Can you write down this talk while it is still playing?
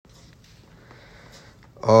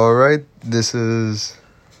All right, this is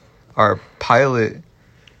our pilot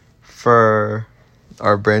for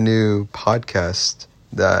our brand new podcast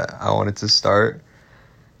that I wanted to start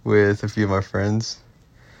with a few of my friends.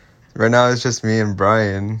 Right now it's just me and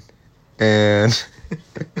Brian, and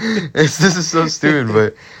this is so stupid,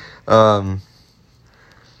 but the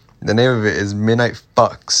name of it is Midnight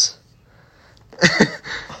Fucks.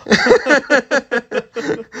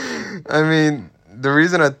 I mean, the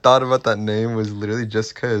reason I thought about that name was literally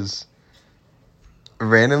just because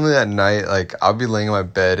randomly at night, like, I'll be laying in my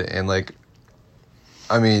bed and, like,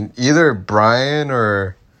 I mean, either Brian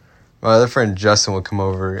or my other friend Justin would come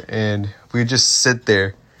over and we just sit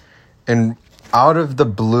there and out of the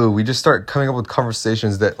blue, we just start coming up with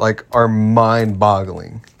conversations that, like, are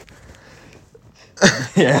mind-boggling.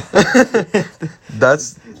 Yeah.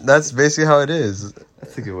 That's basically how it is.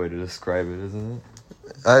 That's a good way to describe it, isn't it?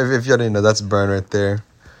 If y'all didn't know, that's Brian right there.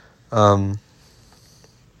 Do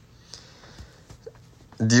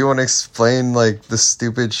you want to explain, like, the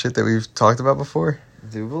stupid shit that we've talked about before?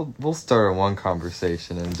 Dude, we'll start one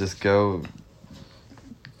conversation and just go.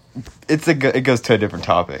 It goes to a different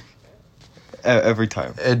topic every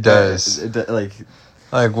time. It does.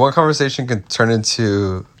 Like one conversation can turn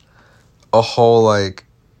into a whole, like,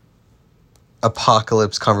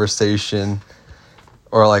 apocalypse conversation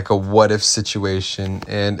or, like, a what-if situation,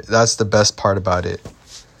 and that's the best part about it.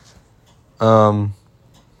 And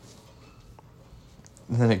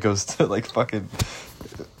then it goes to, like, fucking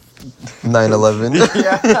 9/11.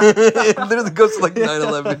 Yeah. It literally goes to, like,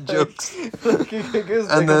 9/11 jokes. It goes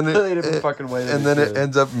And then it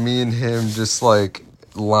ends up me and him just, like,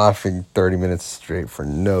 laughing 30 minutes straight for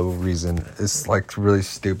no reason. It's, like, really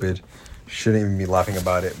stupid. Shouldn't even be laughing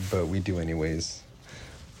about it, but we do anyways.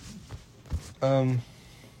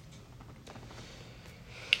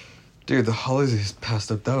 Dude, the holidays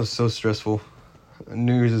passed up. That was so stressful.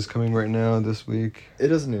 New Year's is coming right now this week. It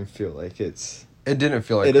doesn't even feel like it's. It didn't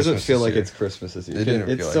feel like it doesn't Christmas feel this like year. it's Christmas this year. It didn't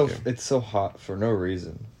it's feel so like it. It's so hot for no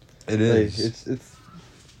reason. It is. Like, it's.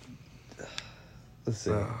 Let's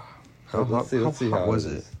see. How hot was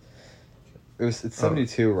it? It's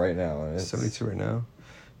 72 right now. And it's 72 right now?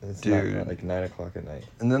 It's Dude. not, like 9 o'clock at night.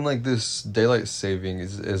 And then, like, this daylight saving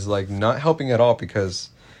is like, not helping at all because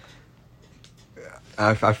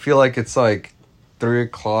I feel like it's, like, 3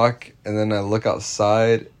 o'clock, and then I look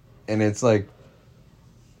outside, and it's, like,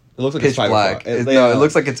 It looks like pitch it's 5 black. o'clock. It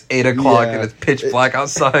looks like it's 8 o'clock, Yeah. and it's pitch black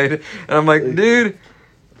outside. And I'm like, dude,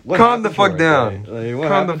 What calm the happened fuck to down. our day? Like, what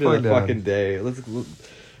Calm the happened to fuck the down. fucking day? Let's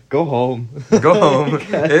go home. Go home.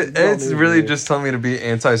 Guys, It's don't really leave me. just telling me to be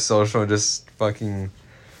antisocial and just fucking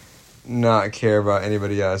not care about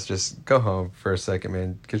anybody else. Just go home for a second,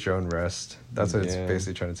 man. Get your own rest. That's what it's Yeah.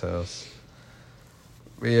 basically trying to tell us.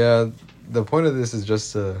 But yeah, the point of this is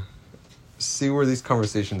just to see where these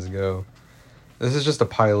conversations go. This is just a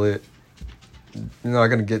pilot. You're not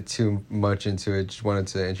going to get too much into it. Just wanted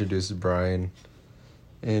to introduce Brian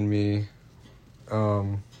and me.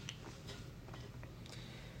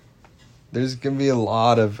 There's going to be a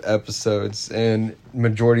lot of episodes, and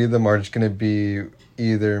majority of them are just going to be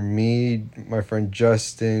either me, my friend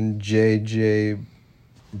Justin, JJ,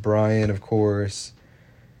 Brian, of course,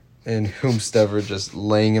 and whomstever just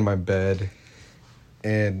laying in my bed.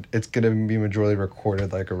 And it's going to be majority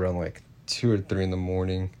recorded, like, around, like, 2 or 3 in the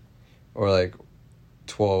morning, or, like,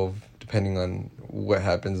 12, depending on what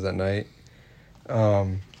happens that night. Because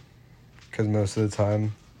most of the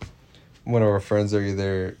time, one of our friends are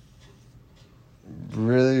either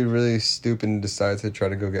really, really stupid and decide to try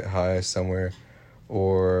to go get high somewhere,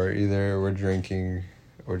 or either we're drinking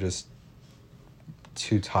or just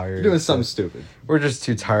too tired. Doing something stupid. We're just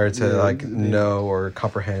too tired to, Yeah, like, yeah. know or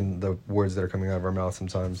comprehend the words that are coming out of our mouth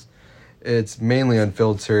sometimes. It's mainly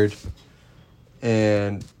unfiltered,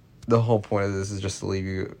 and the whole point of this is just to leave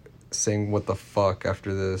you saying what the fuck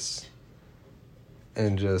after this,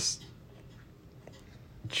 and just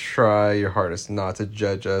try your hardest not to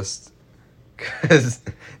judge us, because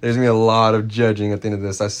there's gonna be a lot of judging at the end of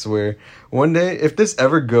this, I swear. One day, if this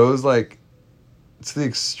ever goes, like, to the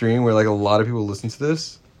extreme where, like, a lot of people listen to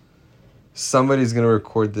this, somebody's gonna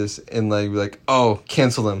record this and, like, be like, oh,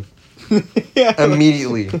 cancel them. Yeah.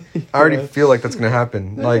 Immediately. I already feel like that's gonna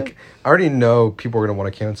happen. Like, I already know people are gonna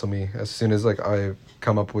want to cancel me as soon as, like, I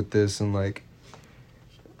come up with this and, like,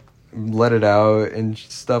 let it out and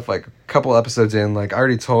stuff. Like, a couple episodes in, like, I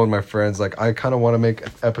already told my friends, like, I kind of want to make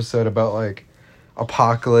an episode about, like,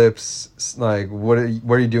 apocalypse. Like, what are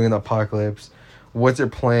you doing in the apocalypse? What's your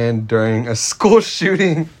plan during a school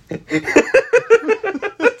shooting?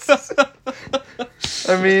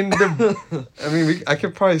 I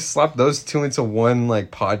could probably slap those two into one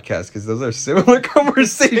like podcast because those are similar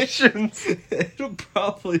conversations.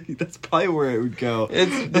 That's probably where it would go.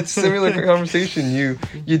 It's similar conversation.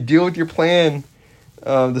 You deal with your plan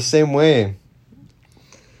the same way.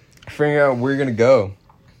 Figuring out where you're gonna go.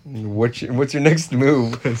 What's your next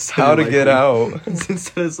move? How to get out.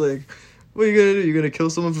 Instead it's like, what are you gonna do? You're gonna kill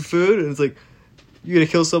someone for food? And it's like, you're gonna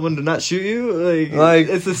kill someone to not shoot you? Like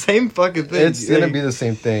it's the same fucking thing. It's gonna be the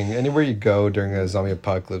same thing. Anywhere you go during a zombie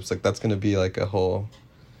apocalypse, like that's gonna be like a whole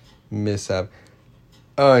mishap.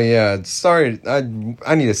 Oh yeah, sorry. I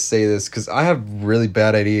need to say this because I have really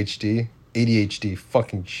bad ADHD,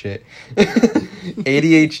 fucking shit.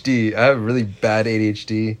 ADHD. I have really bad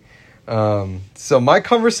ADHD. So my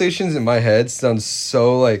conversations in my head sound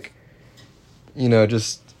so like,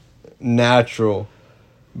 just natural.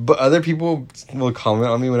 But other people will comment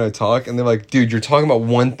on me when I talk, and they're like, "Dude, you're talking about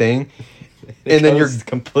one thing, and then you're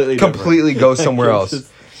completely go somewhere else."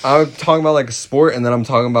 I'm talking about like a sport, and then I'm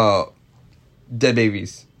talking about dead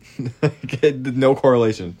babies. No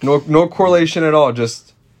correlation. No correlation at all.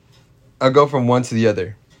 Just I go from one to the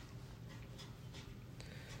other.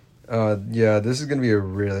 Yeah, this is gonna be a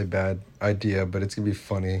really bad idea, but it's gonna be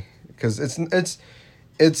funny because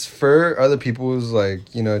it's for other people's like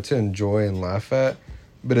to enjoy and laugh at.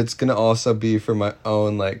 But it's going to also be for my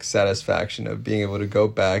own, like, satisfaction of being able to go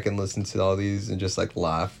back and listen to all these and just, like,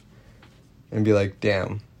 laugh. And be like,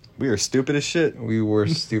 damn. We are stupid as shit. We were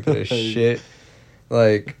stupid as shit.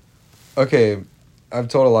 Like, okay, I've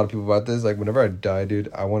told a lot of people about this. Like, whenever I die,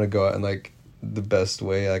 dude, I want to go out in, like, the best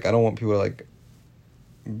way. Like, I don't want people to, like,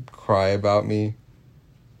 cry about me.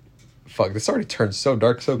 Fuck, this already turned so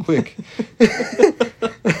dark so quick.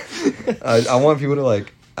 I want people to,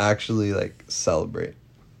 like, actually, like, celebrate.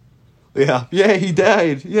 Yeah, he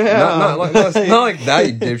died. Yeah, not like that,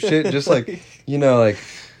 you dipshit. Just like like,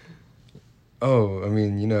 oh, I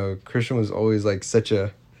mean, Christian was always like such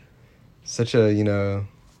a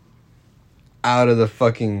out of the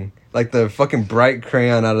fucking like the fucking bright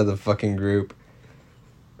crayon out of the fucking group.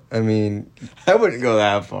 I mean, I wouldn't go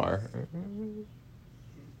that far.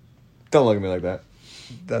 Don't look at me like that.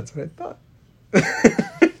 That's what I thought.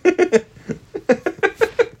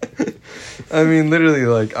 I mean, literally,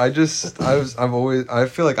 like, I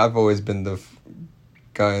feel like I've always been the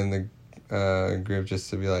guy in the group just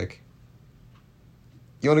to be like,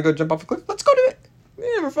 you want to go jump off a cliff? Let's go do it.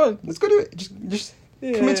 Yeah, for fun. Let's go do it. Just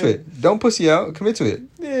commit to it. Don't pussy out. Commit to it.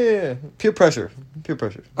 Yeah. Peer pressure.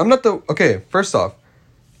 First off,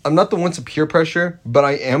 I'm not the one to peer pressure, but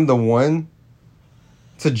I am the one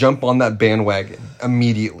to jump on that bandwagon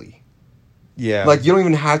immediately. Yeah. Like, you don't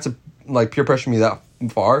even have to, like, peer pressure me that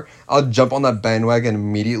far. I'll jump on that bandwagon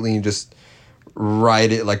immediately and just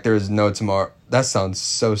ride it like there's no tomorrow. That sounds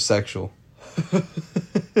so sexual.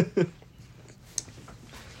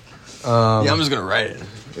 I'm just gonna write it.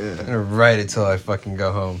 Yeah. I'm gonna write it till I fucking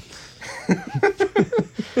go home.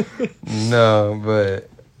 No, but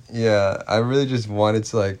yeah, I really just wanted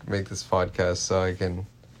to like make this podcast so I can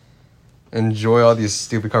enjoy all these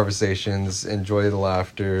stupid conversations, enjoy the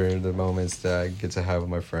laughter, the moments that I get to have with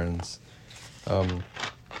my friends.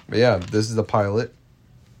 But yeah, this is the pilot.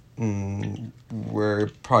 We're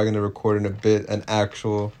probably gonna record in a bit an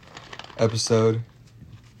actual episode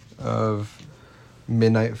of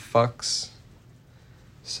Midnight Fucks.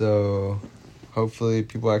 So hopefully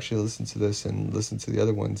people actually listen to this and listen to the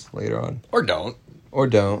other ones later on. Or don't.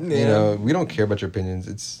 Yeah. We don't care about your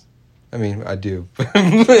opinions. I do. But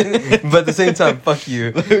at the same time, fuck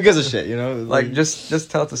you. Who gives a shit, Like,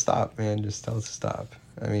 just tell it to stop, man. Just tell it to stop.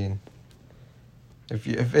 I mean,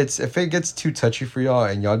 if it gets too touchy for y'all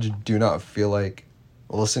and y'all just do not feel like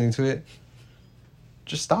listening to it,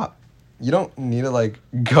 just stop. You don't need to, like,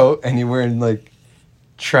 go anywhere and, like,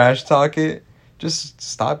 trash talk it. Just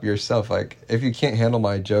stop yourself. Like, if you can't handle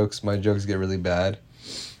my jokes get really bad.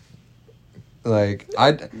 Like,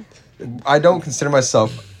 I don't consider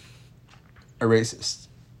myself a racist.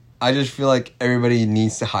 I just feel like everybody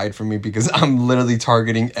needs to hide from me because I'm literally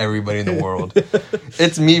targeting everybody in the world.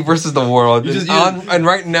 It's me versus the world. And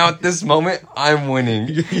right now, at this moment, I'm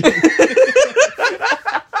winning.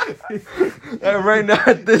 And right now,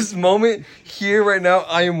 at this moment, right now,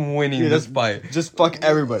 I am winning this fight. Just fuck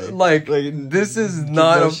everybody. Like this is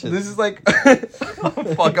not this is like, oh,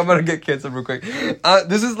 fuck, I'm gonna get canceled real quick.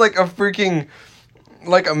 This is like a freaking,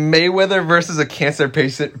 like a Mayweather versus a cancer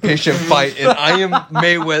patient fight, and I am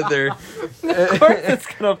Mayweather. Of course it's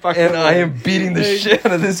gonna fucking and I am beating the shit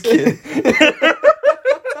out of this kid.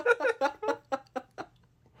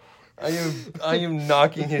 I am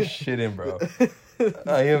knocking his shit in, bro.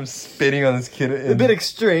 I am spitting on this kid. A bit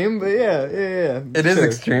extreme, but yeah. It is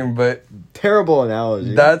extreme, but terrible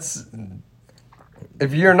analogy. That's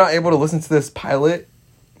if you're not able to listen to this pilot,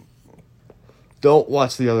 don't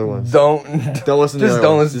watch the other ones. Don't listen. Just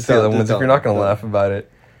don't listen to the other ones if you're not gonna don't. laugh about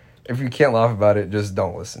it. If you can't laugh about it, just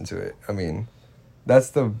don't listen to it. I mean, that's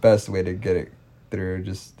the best way to get it through.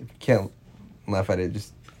 Just if you can't laugh at it,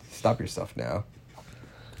 just stop yourself now.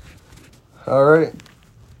 All right.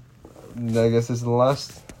 I guess this is the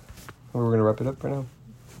last. We're gonna wrap it up right now.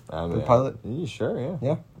 The pilot. You sure?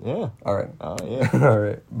 Yeah. Yeah. All right. Oh yeah. All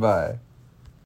right. Bye.